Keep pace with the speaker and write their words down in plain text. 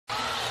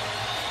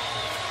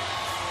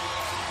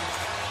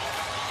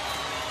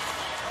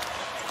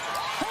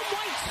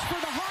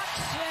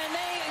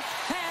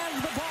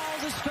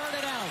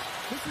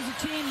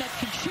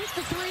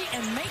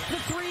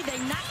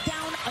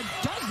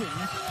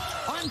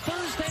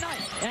Thursday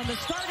night. And the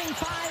starting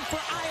five for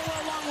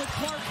Iowa, along with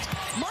Clark,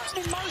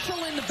 Martin and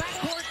Marshall in the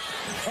backcourt,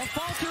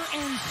 Falter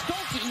and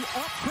Stolke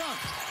up front.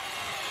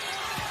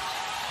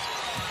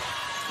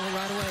 Well,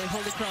 right away,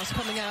 Holy Cross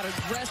coming out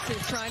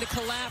aggressive, trying to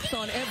collapse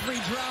on every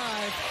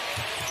drive.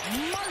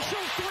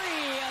 Marshall 3,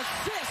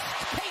 assist,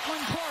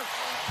 Caitlin Clark.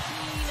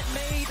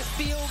 Made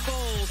field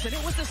goals, and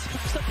it was the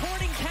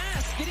supporting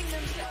cast getting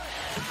them started.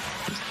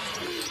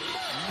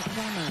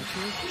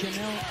 Here's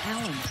Janelle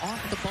Allen off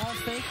the ball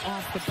fake,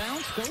 off the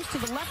bounce, goes to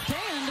the left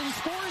hand and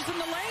scores in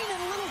the lane,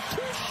 and a little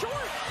too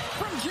short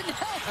from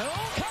Janelle.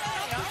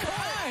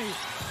 Okay.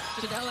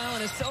 Janelle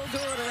Allen is so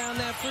good around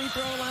that free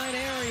throw line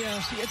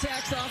area. She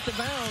attacks off the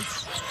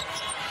bounce.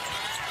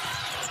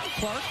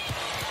 Clark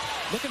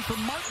looking for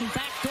Martin,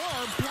 back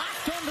door,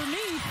 blocked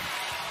underneath.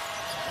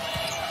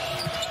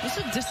 This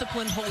is a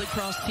disciplined Holy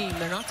Cross team.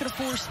 They're not going to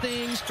force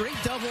things. Great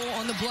double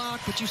on the block,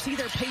 but you see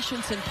their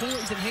patience and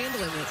poise in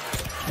handling it.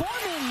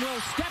 Foreman will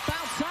step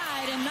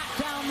outside and knock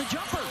down the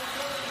jumper.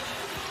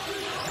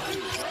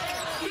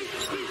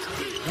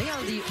 They are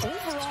the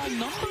overall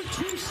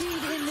 #2 seed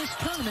in this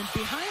tournament,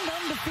 behind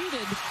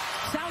undefeated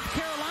South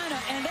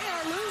Carolina, and they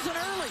are losing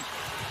early.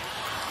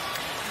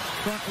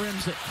 Front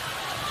rims it.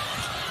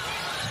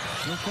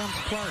 Here comes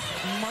Clark.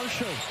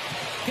 Marshall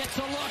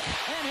gets a look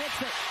and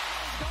hits it.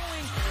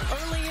 Going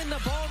early in the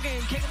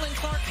ballgame. Caitlin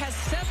Clark has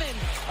 7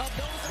 of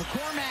those.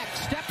 McCormack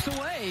steps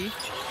away.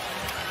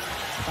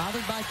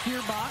 Bothered by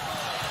Feuerbach.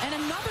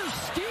 And another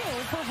steal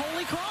for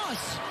Holy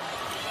Cross.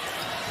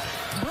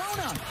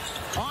 Brona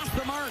off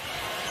the mark.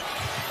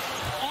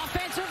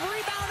 Offensive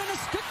rebound and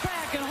a stick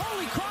back. And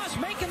Holy Cross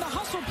making the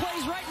hustle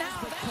plays right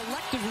now. But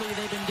collectively,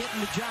 they've been getting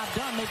the job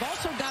done. They've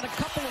also got a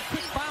couple of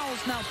quick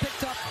fouls now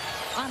picked up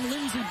on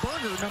Lindsey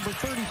Berger, number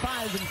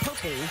 35 in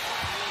purple.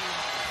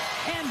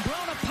 And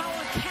Brona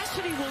Power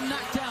Cassidy will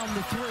knock down the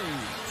 3.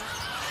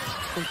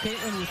 For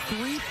Caitlin with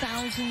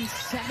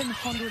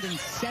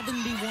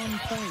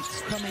 3,771 points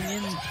coming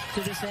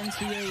into this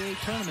NCAA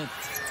tournament.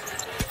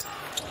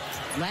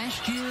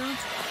 Last year,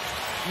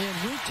 en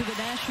route to the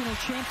national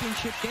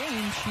championship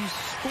game, she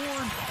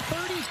scored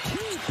 32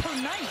 per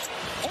night.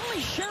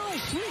 Only Cheryl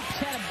Sweeps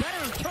had a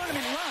better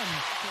tournament run.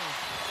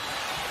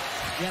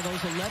 Yeah, those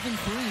 11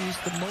 threes,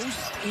 the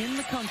most in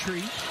the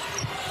country.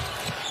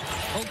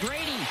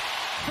 O'Grady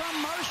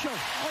from Marshall.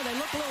 Oh, they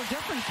look a little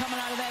different coming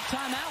out of that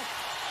timeout.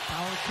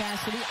 Power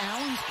Cassidy.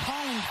 Allen's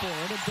calling for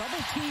it. A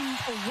double team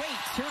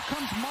awaits. Here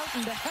comes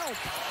Martin to help.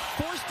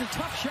 Forced a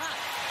tough shot.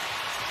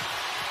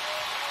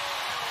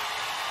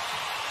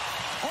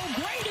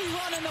 O'Grady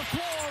running the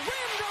floor.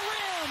 Rim to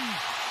rim.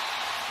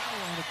 Oh,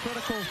 and a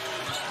critical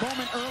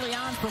moment early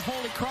on for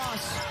Holy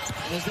Cross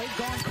as they've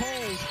gone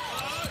cold.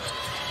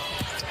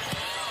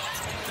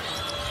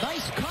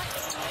 Nice cut.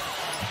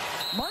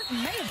 Martin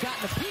may have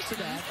gotten a piece of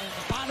that,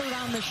 bothered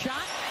on the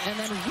shot, and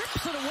then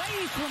rips it away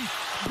from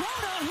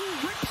Brona, who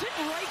rips it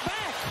right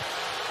back.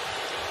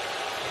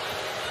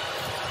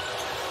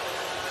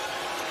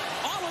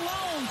 All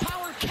alone,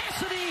 Power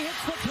Cassidy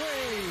hits the 3.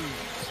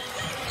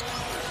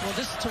 Well,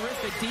 this is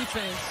terrific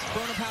defense.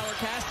 Brona Power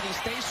Cassidy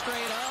stays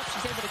straight up.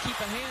 She's able to keep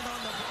a hand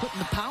on the... Putting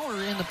the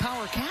power in the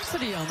Power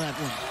Cassidy on that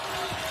one.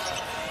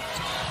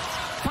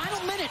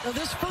 Final minute of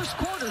this first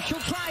quarter. She'll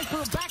try for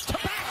a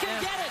back-to-back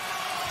and get it.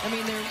 I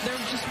mean,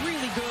 they're just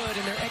really good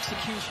in their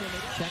execution.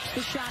 Checks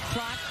the shot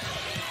clock.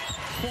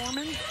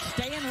 Foreman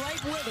staying right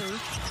with her.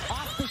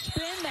 Off the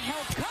spin, the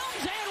help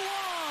comes and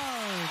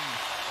one.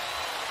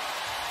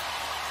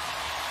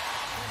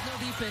 There's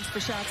no defense for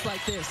shots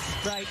like this,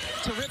 right?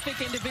 Terrific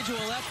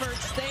individual effort,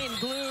 staying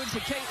glued to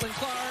Caitlin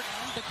Clark.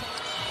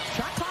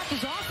 Shot clock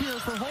is off here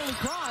for Holy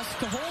Cross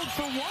to hold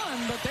for 1,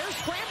 but they're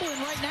scrambling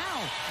right now.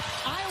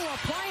 Iowa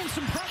applying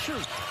some pressure.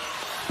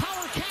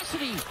 Power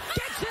Cassidy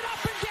gets it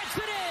up and gets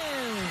it in.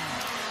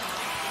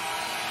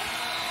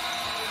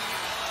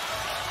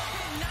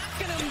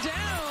 Knocking them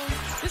down.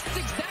 This is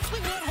exactly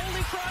what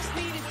Holy Cross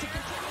needed to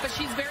continue. But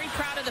she's very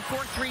proud of the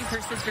 4 threes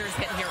her sister is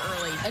hitting here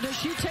early. And does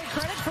she take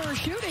credit for her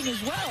shooting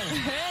as well?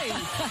 Hey.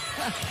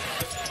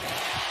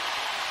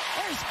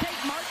 There's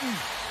Kate Martin.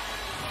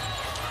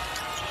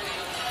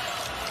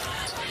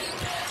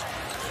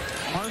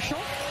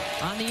 Marshall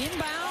on the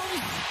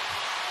inbound.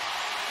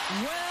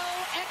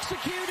 Well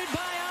executed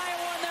by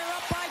Iowa, and they're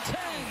up by 10.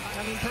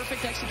 I mean,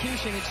 perfect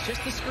execution. It's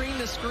just the screen,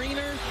 the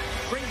screener.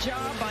 Great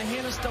job by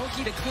Hannah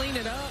Stolke to clean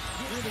it up.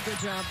 Really good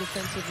job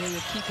defensively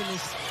of keeping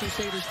this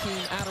Crusaders team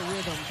out of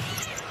rhythm.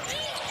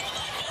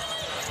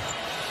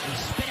 And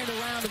spin it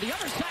around to the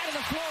other side of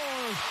the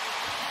floor.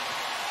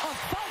 A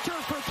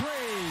falter for 3. I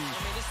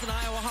mean, this is an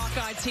Iowa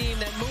Hawkeye team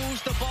that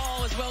moves the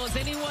ball as well as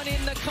anyone in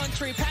the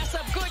country. Pass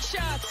up good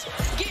shots.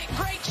 Get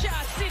great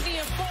shots.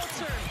 Sydney and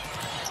Falter.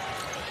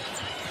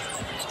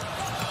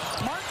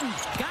 Martin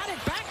got it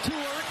back to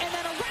her, and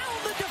then around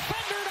the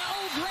defender to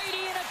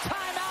O'Grady in a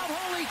timeout.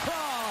 Holy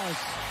Cross.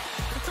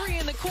 3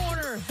 in the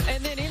corner,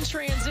 and then in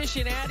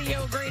transition, Addie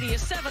O'Grady, a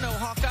 7-0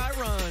 Hawkeye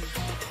run.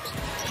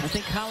 I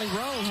think Holly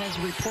Rowe has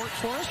a report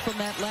for us from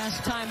that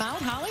last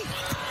timeout. Holly?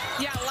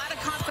 Yeah, a lot of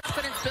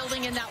confidence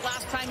building in that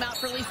last timeout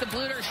for Lisa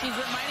Bluter. She's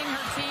reminding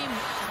her team.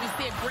 We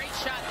see a great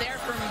shot there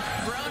from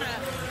Brona.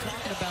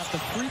 Talking about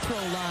the free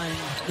throw line,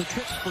 the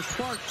trips for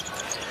Clark.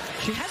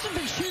 She hasn't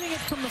been shooting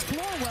it from the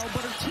floor well,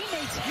 but her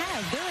teammates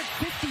have. They're at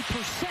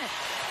 50%.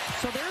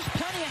 So there's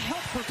plenty of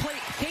help for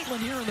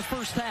Caitlin here in the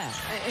first half.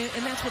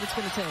 And that's what it's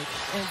going to take.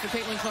 And for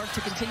Caitlin Clark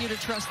to continue to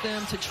trust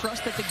them, to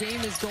trust that the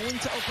game is going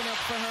to open up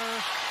for her.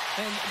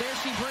 And there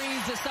she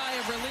breathes a sigh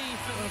of relief.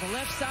 The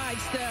left side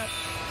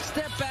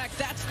step back.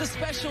 That's the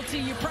specialty.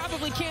 You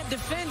probably can't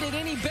defend it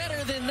any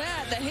better than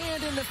that. The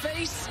hand in the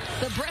face,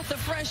 the breath of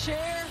fresh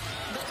air.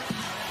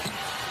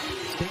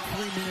 Big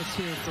 3 minutes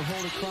here for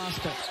Holy Cross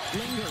to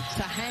linger,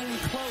 to hang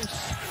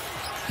close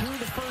through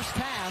the first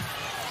half.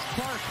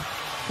 Clark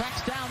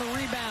tracks down the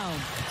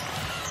rebound.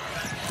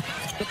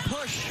 The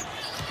push.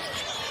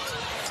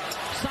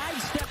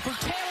 Sidestep for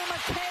Taylor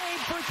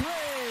McCabe for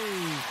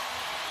three.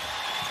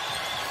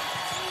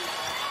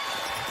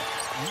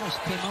 Almost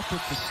came up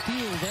with the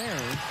steal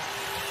there.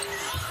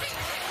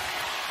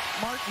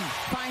 Martin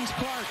finds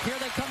Clark. Here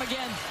they come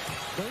again.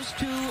 Those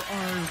two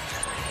are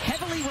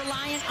heavily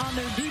reliant on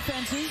their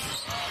defenses.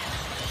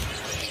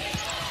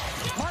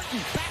 Martin,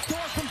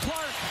 backdoor from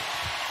Clark.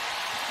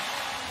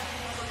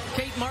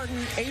 Kate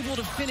Martin able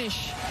to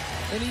finish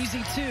an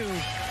easy two.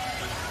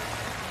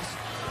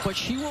 But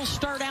she will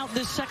start out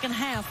this second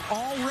half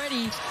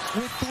already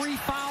with 3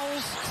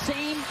 fouls.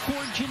 Same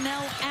for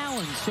Janelle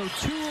Allen. So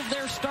 2 of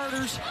their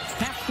starters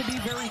have to be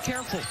very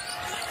careful.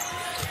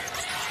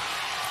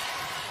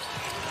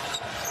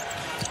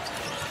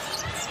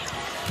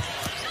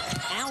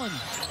 Allen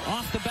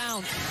off the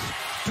bounce.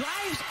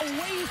 Drives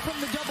away from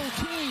the double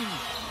team.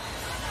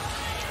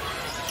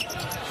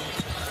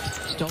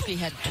 Stokey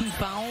had 2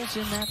 fouls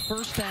in that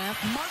first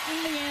half.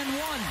 Martin the and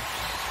one.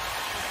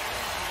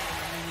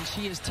 And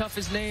she is tough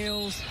as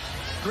nails.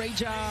 Great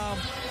job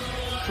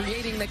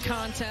creating the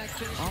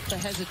contact. Off the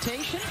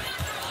hesitation.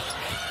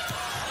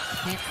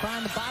 Can't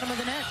find the bottom of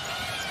the net.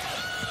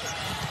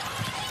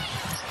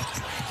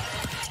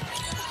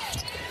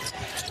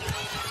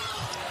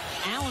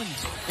 Allen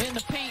in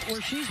the paint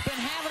where she's been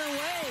having her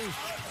way.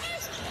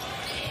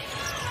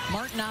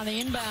 Martin on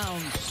the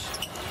inbounds.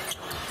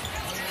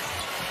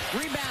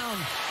 Rebound.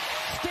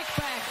 Stick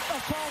back. A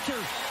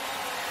falter.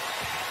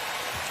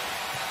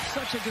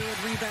 Such a good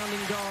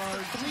rebounding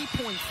guard.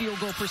 3-point field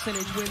goal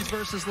percentage wins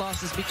versus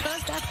losses,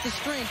 because that's the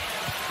strength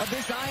of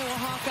this Iowa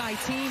Hawkeye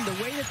team. The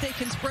way that they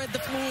can spread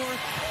the floor,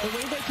 the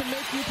way they can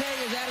make you pay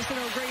as Addison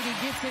O'Grady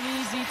gets an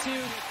easy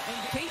two. And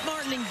Kate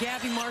Martin and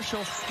Gabby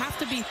Marshall have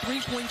to be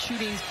 3-point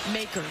shooting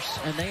makers.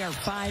 And they are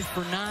 5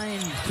 for 9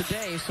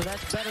 today, so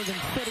that's better than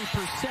 50%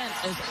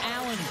 as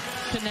Allen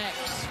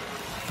connects.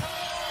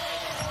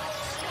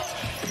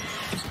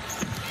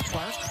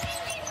 Clark,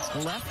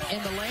 left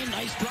in the lane.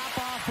 Nice drop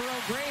off for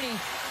O'Grady.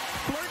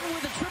 Flirting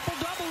with a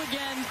triple-double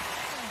again.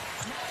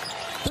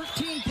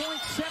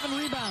 13.7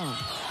 rebound.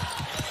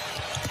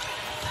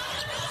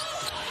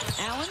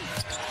 Allen,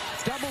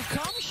 double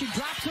comes. She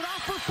drops it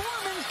off for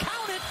Foreman.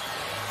 Count it.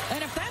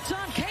 And if that's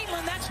on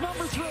Caitlin, that's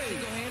number 3.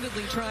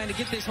 Single-handedly trying to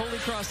get this Holy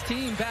Cross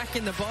team back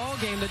in the ball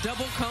game. The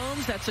double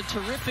comes. That's a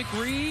terrific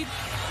read.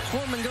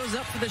 Foreman goes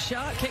up for the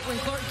shot. Caitlin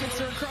Clark gets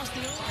her across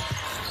the arm.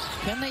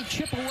 Can they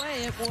chip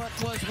away at what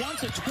was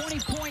once a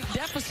 20-point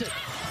deficit?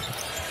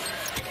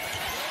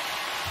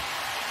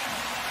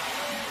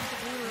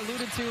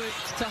 Alluded to it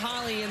to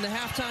Holly in the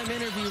halftime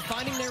interview,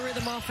 finding their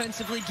rhythm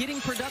offensively,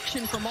 getting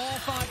production from all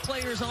 5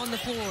 players on the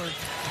floor.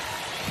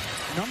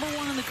 Number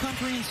 1 in the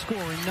country in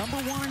scoring, number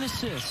 1 in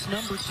assists,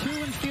 number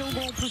 2 in field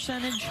goal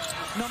percentage,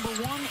 number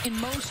 1 in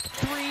most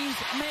threes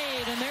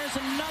made. And there's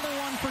another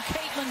one for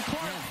Caitlin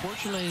Clark. Yeah,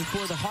 unfortunately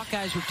for the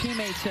Hawkeyes, her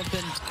teammates have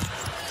been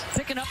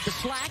picking up the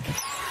slack.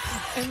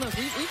 And look,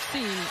 we've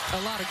seen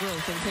a lot of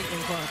growth in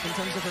Caitlin Clark in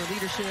terms of her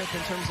leadership,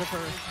 in terms of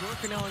her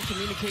working on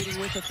communicating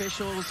with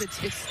officials.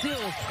 It's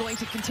still going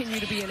to continue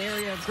to be an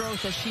area of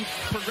growth as she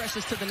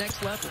progresses to the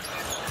next level.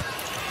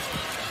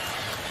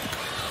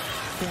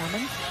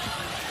 Foreman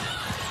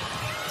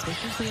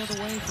pushes the other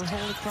way for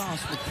Holy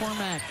Cross.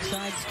 McCormack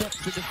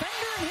sidesteps the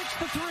defender and hits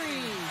the 3.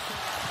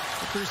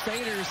 The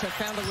Crusaders have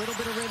found a little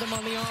bit of rhythm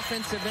on the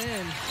offensive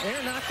end.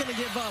 They're not going to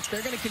give up.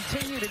 They're going to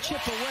continue to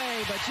chip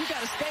away, but you got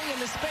to stay in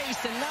the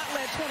space and not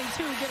let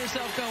 22 get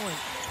herself going.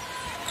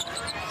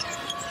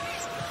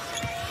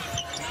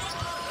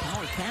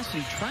 Howard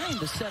Cassidy trying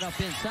to set up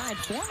inside.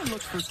 Foreman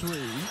looks for 3.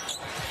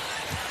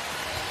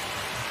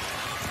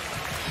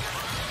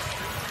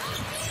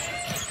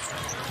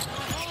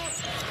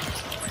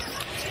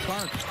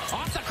 Clark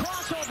off the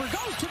crossover,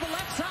 goes to the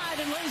left side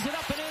and lays it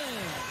up and in.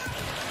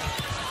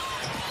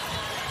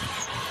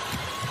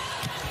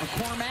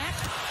 McCormack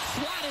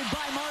swatted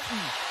by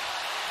Martin.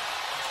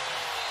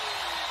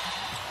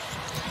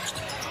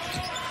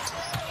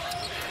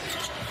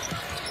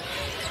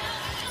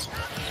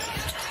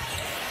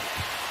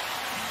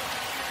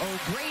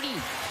 O'Grady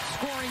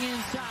scoring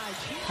inside.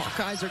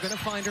 Hawkeyes are going to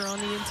find her on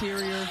the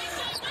interior.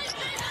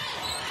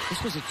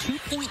 This was a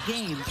 2-point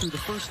game through the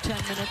first 10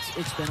 minutes.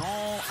 It's been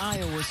all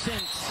Iowa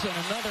since, and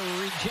another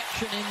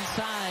rejection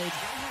inside.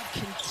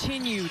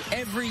 continued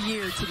every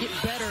year to get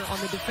better on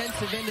the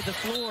defensive end of the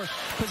floor,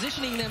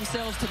 positioning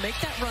themselves to make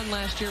that run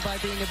last year by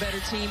being a better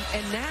team.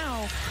 And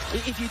now,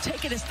 if you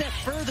take it a step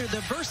further,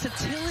 the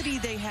versatility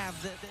they have.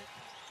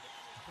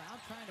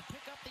 Crowd trying to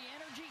pick up the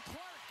energy.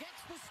 Clark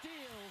gets the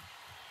steal.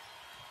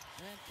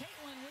 And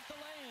Caitlin with the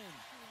lay-in.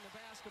 In the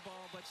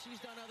basketball, but she's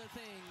done other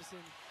things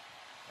and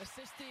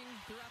assisting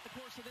throughout the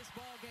course of this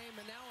ball game,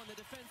 and now on the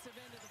defensive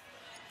end of the floor.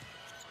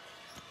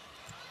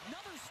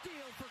 Another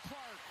steal for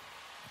Clark.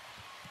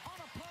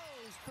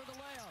 Unopposed for the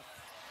layup.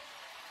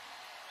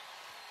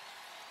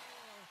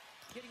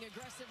 Getting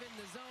aggressive in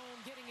the zone,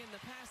 getting in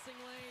the passing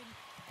lane,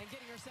 and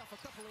getting herself a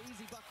couple of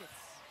easy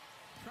buckets.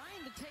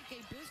 Trying to take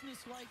a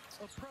business-like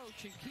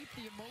approach and keep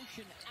the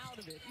emotion out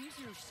of it.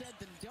 Easier said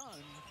than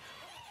done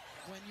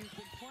when you've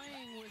been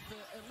playing with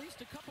at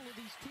least a couple of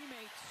these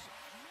teammates.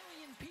 A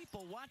million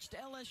people watched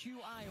LSU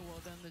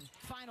Iowa than the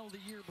final the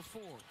year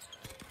before.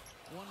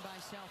 Won by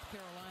South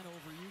Carolina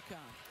over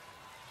UConn.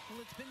 Well,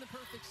 it's been the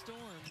perfect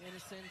storm in a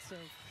sense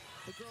of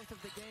the growth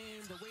of the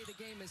game, the way the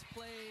game is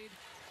played,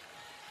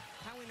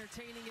 how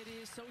entertaining it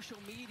is,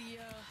 social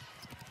media,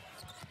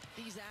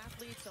 these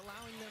athletes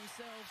allowing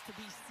themselves to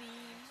be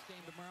seen.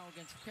 Game tomorrow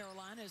against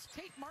Carolina as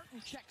Kate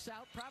Martin checks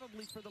out,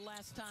 probably for the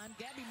last time.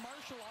 Gabby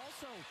Marshall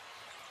also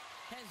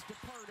has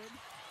departed.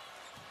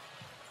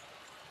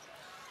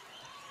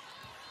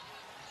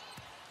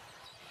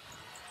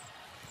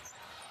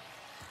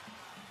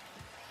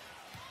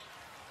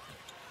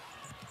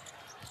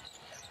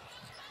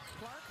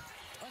 Clark,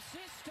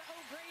 assist to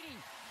O'Grady.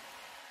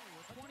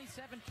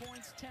 27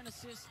 points, 10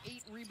 assists,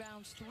 8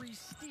 rebounds, 3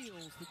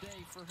 steals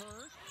today for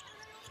her.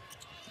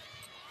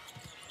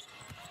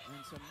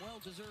 And some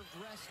well-deserved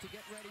rest to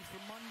get ready for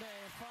Monday.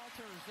 And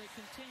Falters, they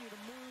continue to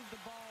move the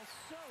ball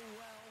so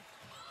well.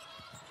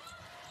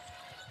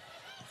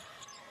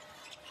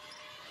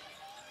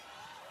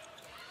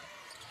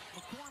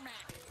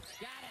 McCormack,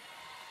 got it.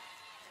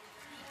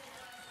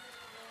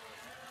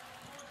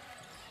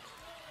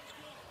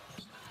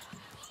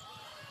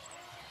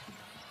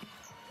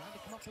 Trying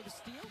to come up with a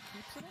steal,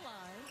 keeps it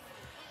alive.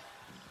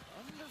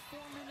 Under 4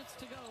 minutes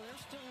to go,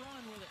 they're still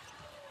running with it.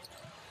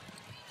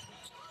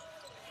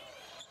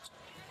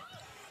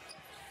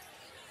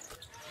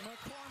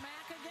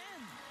 McCormack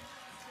again.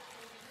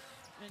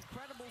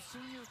 Incredible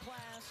senior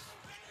class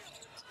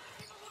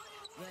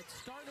that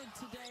started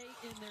today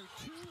in their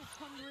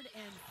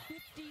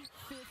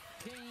 255th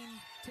game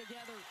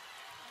together.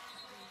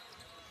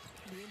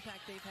 The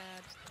impact they've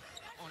had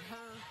on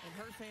her and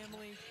her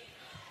family,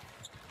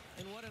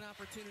 and what an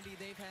opportunity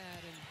they've had,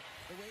 and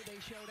the way they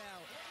showed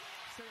out.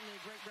 Certainly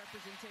a great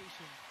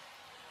representation.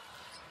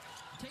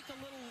 Take a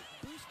little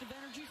boost of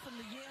energy from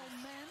the Yale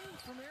men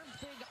from their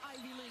big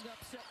Ivy League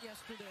upset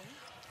yesterday.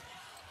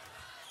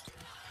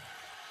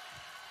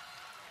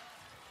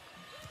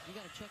 You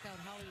got to check out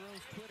Holly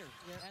Rowe's Twitter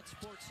at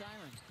Sports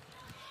Siren.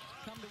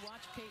 Come to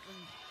watch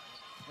Caitlin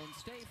and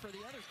stay for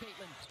the other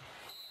Caitlin.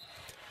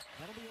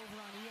 That'll be over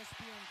on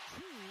ESPN2,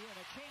 and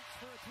a chance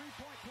for a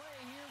three-point play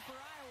here for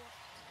Iowa.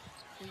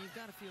 Well, you've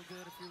got to feel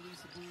good if you're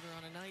Lisa Bluder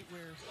on a night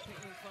where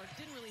Caitlin Clark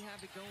didn't really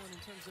have it going in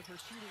terms of her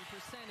shooting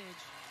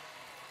percentage.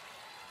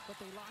 But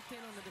they locked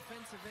in on the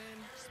defensive end,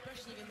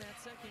 especially in that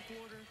second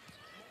quarter.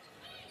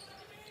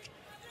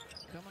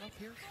 Coming up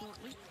here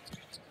shortly.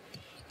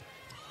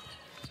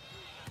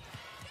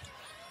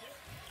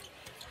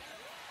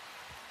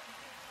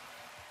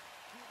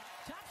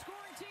 Top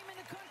scoring team in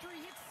the country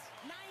hits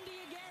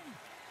 90 again.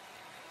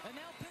 And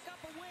they'll pick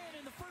up a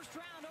win in the first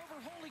round over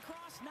Holy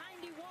Cross,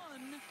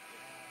 91-65.